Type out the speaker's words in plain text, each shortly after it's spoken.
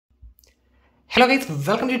Hello guys,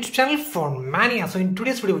 welcome to YouTube channel for Mania. So in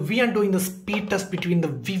today's video, we are doing the speed test between the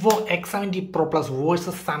Vivo X70 Pro Plus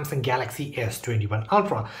versus Samsung Galaxy S21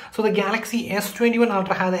 Ultra. So the Galaxy S21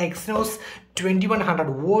 Ultra had the Exynos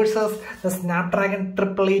 2100 versus the Snapdragon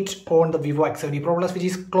 888 on the Vivo X70 Pro Plus, which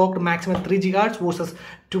is clocked maximum 3 GHz versus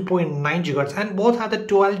 2.9 GHz, and both have the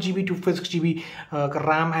 12 GB, 256 GB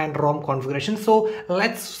RAM and ROM configuration. So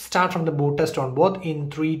let's start from the boot test on both in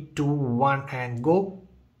 3, 2, 1 and go.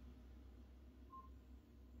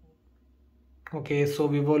 Okay, so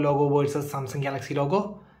Vivo logo versus Samsung Galaxy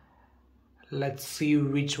logo. Let's see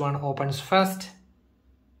which one opens first.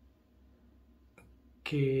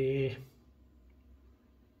 Okay,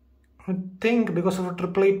 I think because of a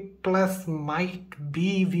 888 Plus might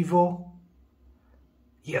be Vivo.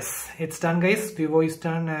 Yes, it's done guys. Vivo is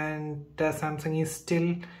done, and Samsung is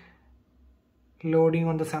still loading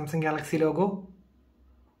on the Samsung Galaxy logo.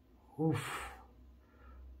 Oof.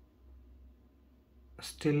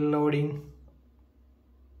 Still loading.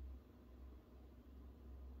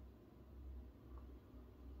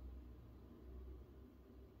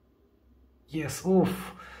 Yes,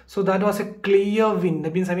 oof. So that was a clear win.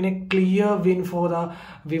 That means having a clear win for the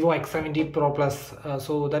Vivo X70 Pro Plus.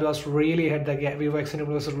 So that was really ahead. The Vivo X70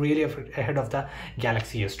 Pro was really ahead of the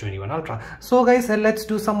Galaxy S21 Ultra. So guys, let's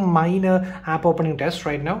do some minor app opening tests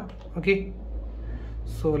right now. Okay.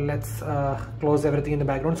 So let's close everything in the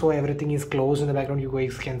background. So everything is closed in the background. You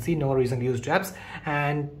guys can see no recently used apps,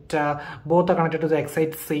 and both are connected to the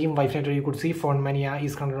Excite same Wi-Fi network. You could see Phone Mania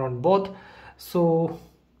is connected on both. So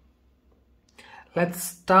let's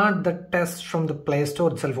start the test from the Play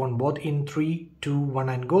Store itself on both in 3, 2, 1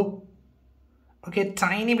 and go. Okay,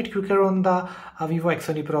 tiny bit quicker on the Vivo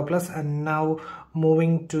X70 Pro Plus, and now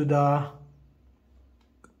moving to the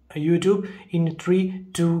YouTube in 3,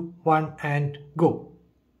 2, 1 and go.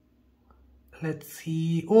 Let's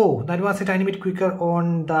see. Oh, that was a tiny bit quicker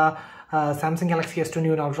on the Samsung Galaxy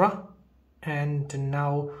S21 Ultra. And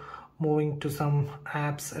now moving to some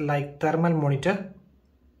apps like thermal monitor.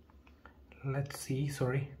 Let's see,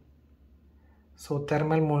 sorry. So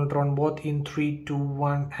thermal monitor on both in 3, 2,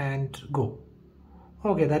 1 and go.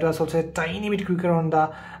 Okay, that was also a tiny bit quicker on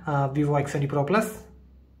the Vivo X70 Pro Plus.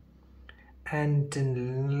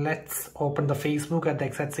 And let's open the Facebook at the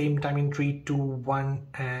exact same time in 3, 2, 1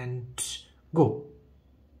 and go.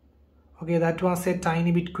 Okay, that was a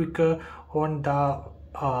tiny bit quicker on the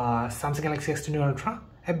Samsung Galaxy S21 Ultra.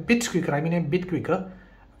 A bit quicker, I mean a bit quicker.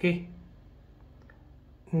 Okay.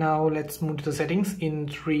 Now let's move to the settings in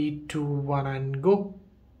 3, 2, 1 and go.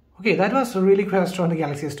 Okay, that was really fast on the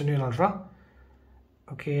Galaxy S21 Ultra.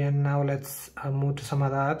 Okay, and now let's move to some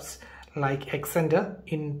other apps like Extender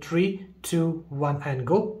in 3, 2, 1 and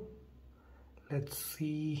go. Let's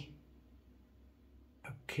see.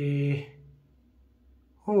 Okay.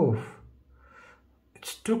 Oh,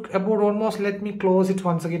 it took about almost, let me close it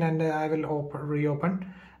once again and I will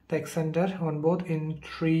reopen the Extender on both in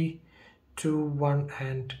 3, 2, 1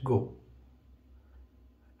 and go.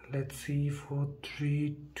 Let's see for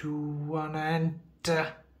 3, 2, 1 and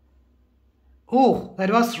oh,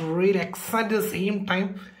 that was really exactly the same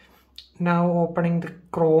time. Now opening the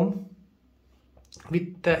Chrome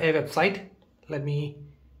with a website. Let me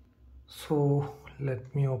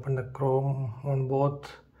open the Chrome on both.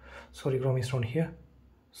 Sorry, Chrome is not here.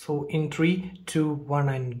 So in 3, 2, 1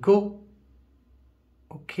 and go.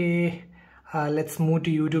 Okay. Let's move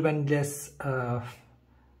to YouTube and just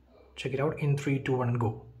check it out in 3, 2, 1 and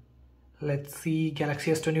go. Let's see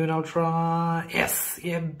Galaxy S21 Ultra. Yes,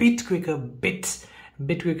 a bit quicker, bit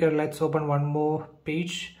quicker. Let's open one more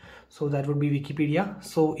page. So that would be Wikipedia.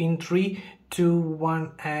 So in 3, 2,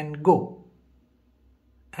 1 and go.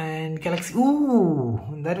 And Galaxy, ooh,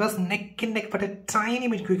 that was neck and neck, but a tiny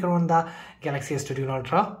bit quicker on the Galaxy S21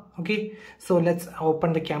 Ultra. Okay, so let's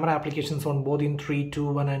open the camera applications on both in 3, 2,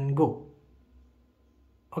 1 and go.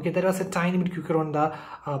 Okay, that was a tiny bit quicker on the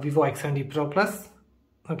Vivo X70 Pro Plus.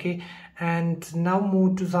 Okay, and now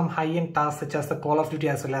move to some high-end tasks such as the Call of Duty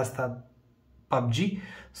as well as the PUBG.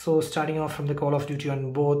 So starting off from the Call of Duty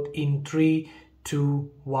on both in 3, 2,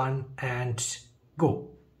 1 and go.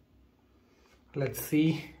 Let's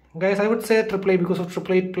see. Guys, I would say AAA because of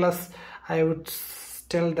 888 Plus. I would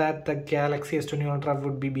tell that the Galaxy S21 Ultra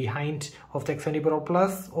would be behind of the X70 Pro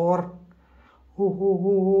Plus, or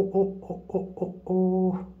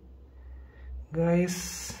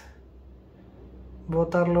guys,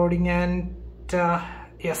 both are loading, and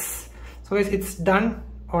yes, so guys, it's done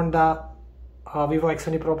on the Vivo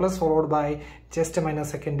X70 Pro Plus, followed by just a minor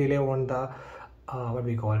second delay on the what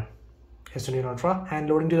we call S21 Ultra, and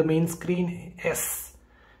loading to the main screen. Yes,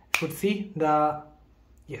 you could see the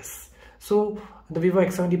yes. So the Vivo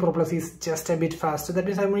X70 Pro Plus is just a bit faster. That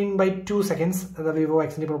means I mean by 2 seconds the Vivo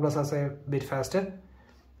X70 Pro Plus is a bit faster.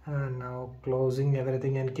 And now closing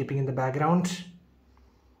everything and keeping in the background.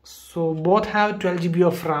 So both have 12 GB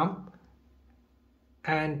of RAM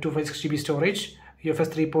and 256 GB storage,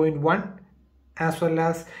 UFS 3.1 as well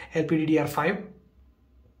as LPDDR5.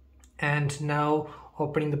 And now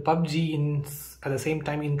opening the PUBG in at the same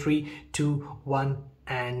time in 3, 2, 1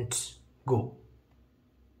 and go.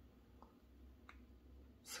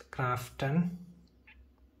 So craft done.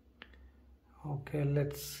 Okay,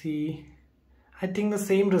 let's see. I think the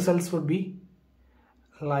same results would be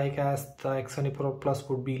like as the X70 Pro Plus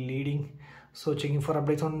would be leading. So checking for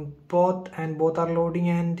updates on both, and both are loading,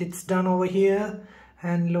 and it's done over here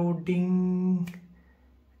and loading.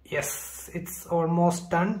 Yes, it's almost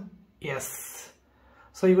done. Yes,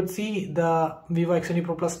 so you could see the Vivo X70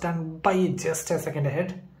 Pro Plus done by just a second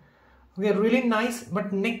ahead. Okay, really nice,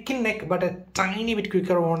 but neck and neck, but a tiny bit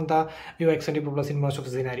quicker on the Vivo X70 Pro Plus in most of the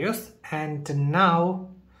scenarios. And now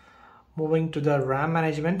moving to the RAM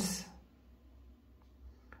management.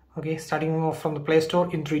 Okay, starting off from the Play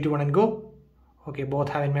Store in 3, 2, 1 and go. Okay, both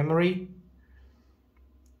have in memory.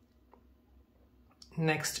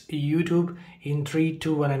 Next, YouTube in 3,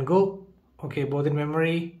 2, 1 and go. Okay, both in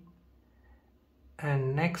memory.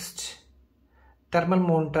 And next, thermal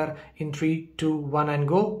monitor in 3, 2, 1 and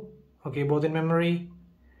go. Okay, both in memory.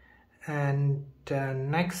 And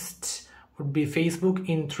next would be Facebook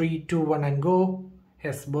in 3, 2, 1 and go.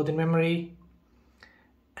 Yes, both in memory.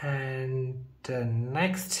 And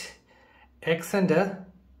next, Xender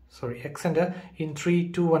in 3,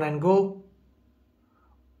 2, 1 and go.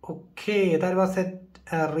 Okay, that was a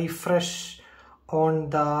refresh on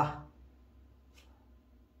the,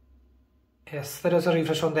 yes, that was a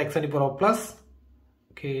refresh on the X70 Pro Plus.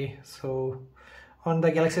 Okay, so on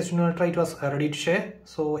the Galaxy S21 Ultra it was ready to share,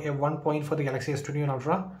 so a 1 point for the Galaxy S21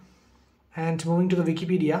 Ultra. And moving to the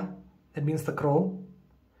Wikipedia, that means the Chrome,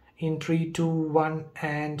 in 3, 2, 1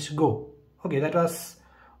 and go. Okay, that was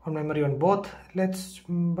on memory on both.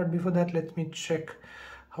 But before that, let me check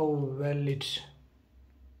how well it.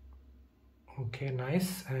 Okay,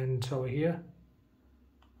 nice. And over here,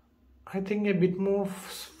 I think a bit more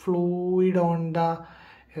fluid on the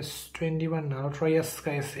S21 Ultra. Yes,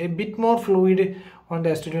 guys, a bit more fluid on the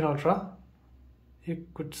S21 Ultra. You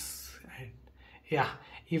could, yeah.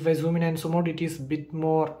 If I zoom in and zoom out, it is a bit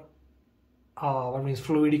more. What means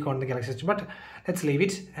fluidic on the Galaxy S2, but let's leave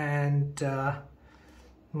it and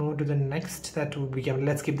move to the next. That would be,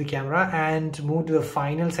 let's keep the camera and move to the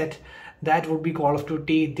final set. That would be Call of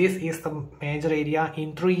Duty. This is the major area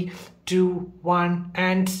in 3, 2, 1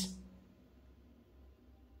 and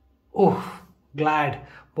oh, glad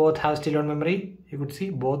both have still on memory. You could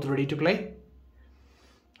see both ready to play.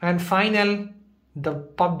 And final, the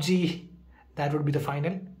PUBG, that would be the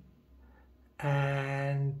final.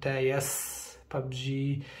 And yes,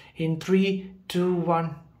 PUBG in 3, 2,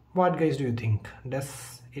 1. What guys do you think?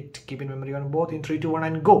 Does it keep in memory on both in 3, 2, 1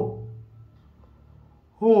 and go?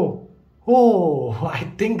 Oh, I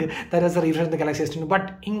think that is a refresh in the Galaxy S22,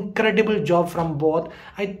 but incredible job from both.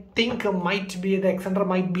 I think might be the Xender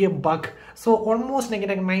might be a bug. So almost neck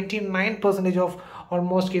and neck, 99% of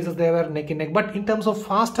almost cases they were neck and neck. But in terms of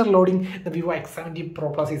faster loading, the Vivo X70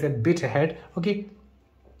 Pro Plus is a bit ahead. Okay.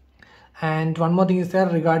 And one more thing is there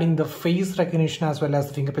regarding the face recognition as well as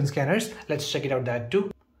the fingerprint scanners. Let's check it out that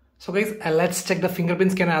too. So guys, let's check the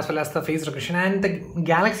fingerprint scanner as well as the face recognition. And the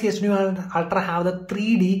Galaxy S21 Ultra have the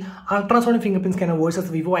 3D ultrasonic fingerprint scanner versus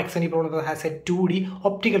the Vivo X70 Pro has a 2D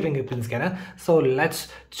optical fingerprint scanner. So let's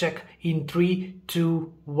check in 3,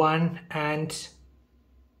 2, 1 and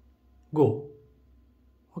go.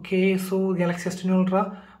 Okay, so Galaxy S21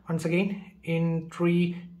 Ultra once again in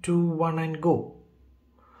 3, 2, 1 and go.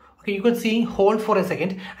 Okay, you could see hold for a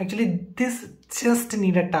second. Actually, this just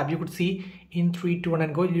need a tap. You could see in 3, 2, 1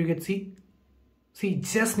 and go. You can see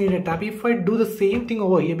just need a tap. If I do the same thing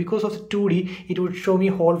over here, because of the 2D, it would show me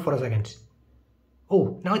hold for a second.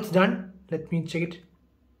 Oh, now it's done. Let me check it.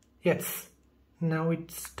 Yes, now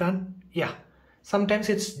it's done. Yeah, sometimes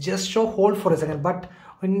it's just show hold for a second, but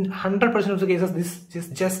in 100% of the cases, this is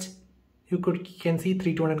just you can see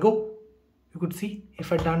 3, 2, 1 and go. You could see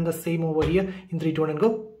if I done the same over here in 3, 2, 1 and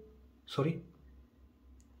go. Sorry,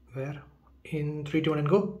 where in 3, 2, 1 and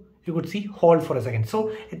go, you could see hold for a second.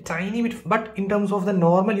 So a tiny bit, but in terms of the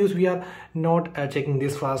normal use, we are not checking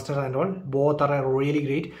this faster and all. Both are really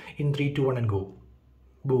great in 3, 2, 1 and go.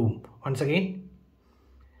 Boom. Once again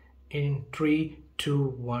in 3, 2,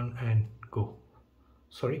 1 and go.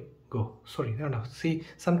 Sorry, go. Sorry, no. See,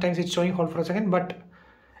 sometimes it's showing hold for a second, but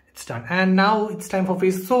It's done. And now it's time for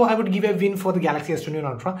face. So I would give a win for the Galaxy S21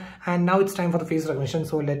 Ultra. And now it's time for the face recognition.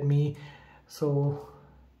 So let me, so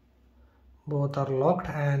both are locked,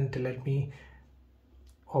 and let me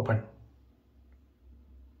open.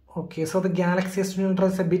 Okay, so the Galaxy S21 Ultra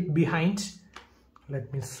is a bit behind.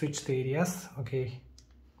 Let me switch the areas. Okay,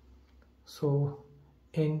 so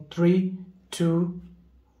in 3, 2,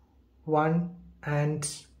 1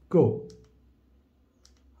 and go.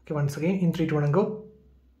 Okay, once again in 3, 2, 1 and go.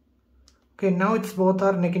 Okay, now it's both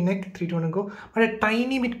are neck and neck, 3, 2, 1 and go, but a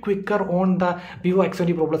tiny bit quicker on the Vivo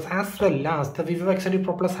X70 Pro Plus, as well as the Vivo X70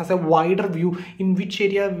 Pro Plus has a wider view. In which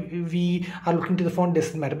area we are looking to the phone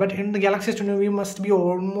doesn't matter, but in the Galaxy S21 we must be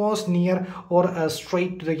almost near or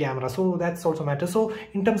straight to the camera, so that's also matters. So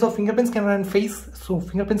in terms of fingerprint scanner and face, so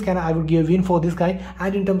fingerprint scanner I would give a win for this guy,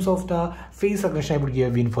 and in terms of the face recognition I would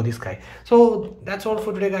give a win for this guy. So that's all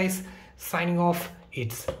for today, guys. Signing off,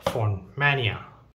 it's Phone Mania.